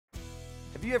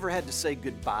Have you ever had to say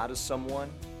goodbye to someone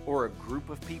or a group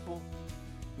of people?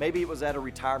 Maybe it was at a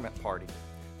retirement party,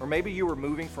 or maybe you were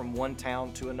moving from one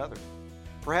town to another.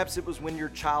 Perhaps it was when your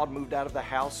child moved out of the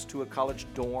house to a college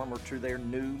dorm or to their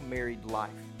new married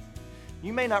life.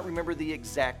 You may not remember the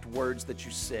exact words that you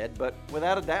said, but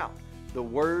without a doubt, the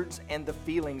words and the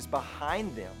feelings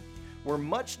behind them were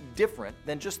much different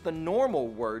than just the normal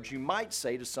words you might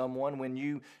say to someone when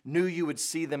you knew you would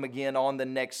see them again on the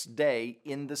next day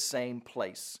in the same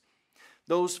place.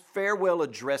 Those farewell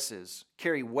addresses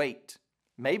carry weight,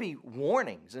 maybe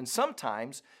warnings, and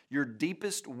sometimes your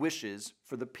deepest wishes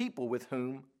for the people with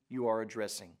whom you are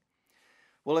addressing.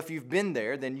 Well, if you've been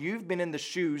there, then you've been in the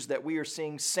shoes that we are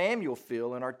seeing Samuel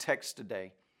fill in our text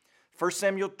today. 1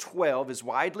 Samuel 12 is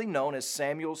widely known as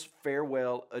Samuel's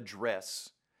farewell address.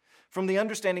 From the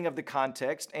understanding of the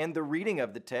context and the reading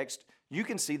of the text, you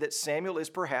can see that Samuel is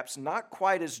perhaps not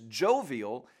quite as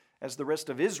jovial as the rest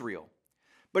of Israel.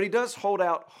 But he does hold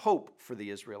out hope for the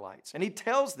Israelites, and he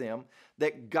tells them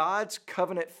that God's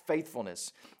covenant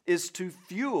faithfulness is to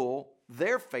fuel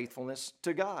their faithfulness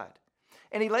to God.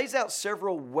 And he lays out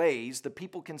several ways the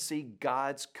people can see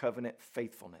God's covenant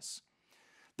faithfulness.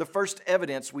 The first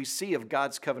evidence we see of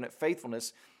God's covenant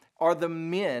faithfulness are the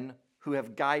men who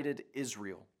have guided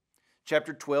Israel.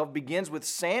 Chapter 12 begins with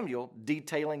Samuel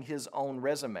detailing his own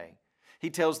resume.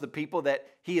 He tells the people that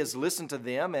he has listened to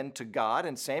them and to God,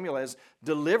 and Samuel has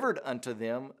delivered unto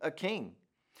them a king.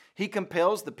 He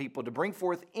compels the people to bring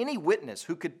forth any witness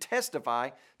who could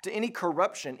testify to any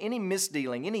corruption, any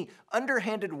misdealing, any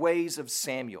underhanded ways of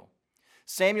Samuel.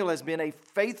 Samuel has been a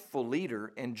faithful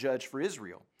leader and judge for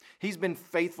Israel. He's been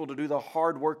faithful to do the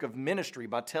hard work of ministry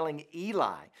by telling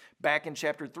Eli, back in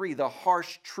chapter 3, the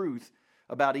harsh truth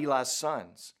about Eli's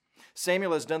sons.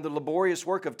 Samuel has done the laborious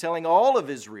work of telling all of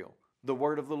Israel the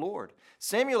word of the Lord.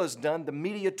 Samuel has done the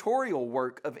mediatorial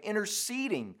work of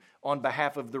interceding on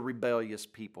behalf of the rebellious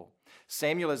people.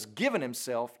 Samuel has given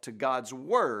himself to God's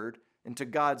word and to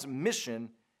God's mission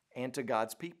and to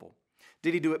God's people.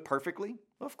 Did he do it perfectly?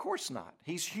 Of course not.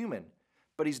 He's human,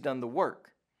 but he's done the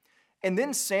work. And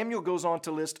then Samuel goes on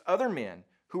to list other men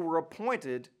who were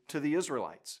appointed to the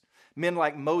Israelites. Men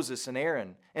like Moses and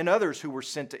Aaron, and others who were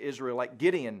sent to Israel like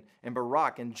Gideon and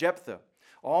Barak and Jephthah.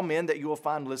 All men that you will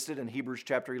find listed in Hebrews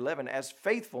chapter 11 as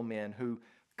faithful men who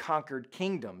conquered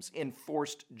kingdoms,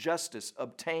 enforced justice,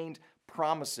 obtained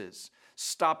promises,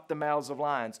 stopped the mouths of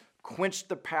lions, quenched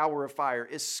the power of fire,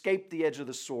 escaped the edge of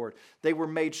the sword. They were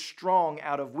made strong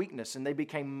out of weakness, and they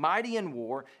became mighty in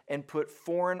war and put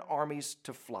foreign armies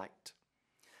to flight.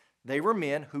 They were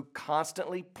men who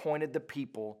constantly pointed the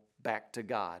people back to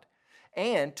God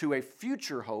and to a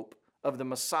future hope of the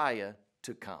Messiah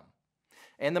to come.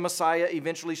 And the Messiah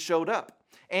eventually showed up,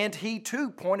 and he too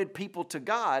pointed people to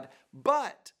God,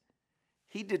 but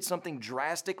he did something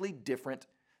drastically different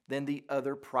than the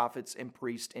other prophets and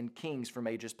priests and kings from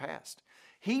ages past.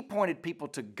 He pointed people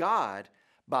to God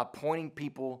by pointing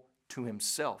people to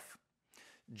himself.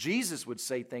 Jesus would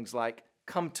say things like,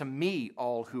 "Come to me,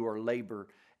 all who are labor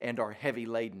and are heavy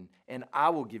laden, and I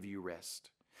will give you rest."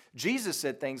 Jesus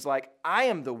said things like, "I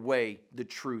am the way, the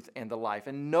truth, and the life,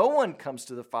 and no one comes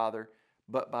to the Father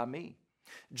but by me."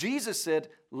 Jesus said,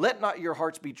 "Let not your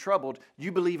hearts be troubled.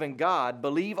 You believe in God,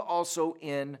 believe also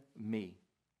in me."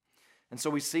 And so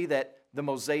we see that the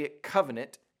Mosaic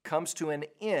covenant comes to an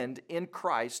end in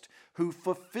Christ, who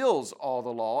fulfills all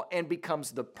the law and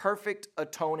becomes the perfect,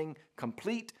 atoning,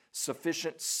 complete,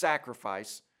 sufficient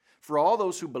sacrifice for all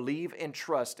those who believe and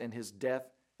trust in his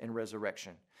death and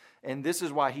resurrection. And this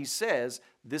is why he says,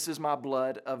 "This is my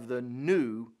blood of the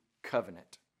new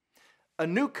covenant." A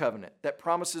new covenant that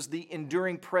promises the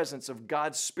enduring presence of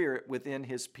God's Spirit within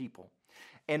his people.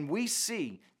 And we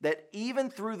see that even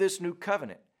through this new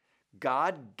covenant,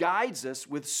 God guides us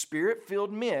with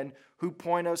Spirit-filled men who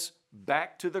point us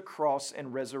back to the cross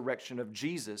and resurrection of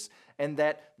Jesus and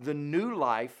that the new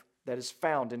life that is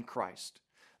found in Christ.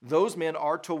 Those men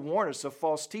are to warn us of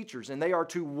false teachers, and they are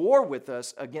to war with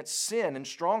us against sin and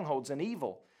strongholds and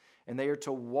evil. And they are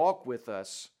to walk with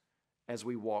us as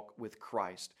we walk with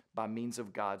Christ by means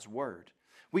of God's word.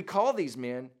 We call these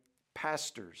men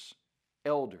pastors,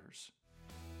 elders,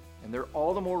 and they're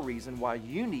all the more reason why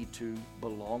you need to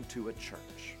belong to a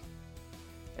church.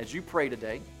 As you pray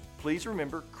today, please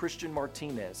remember Christian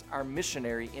Martinez, our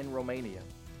missionary in Romania.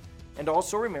 And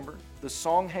also remember the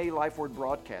Songhay Life Word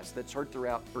broadcast that's heard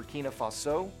throughout Burkina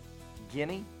Faso,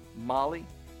 Guinea, Mali,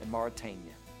 and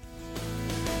Mauritania.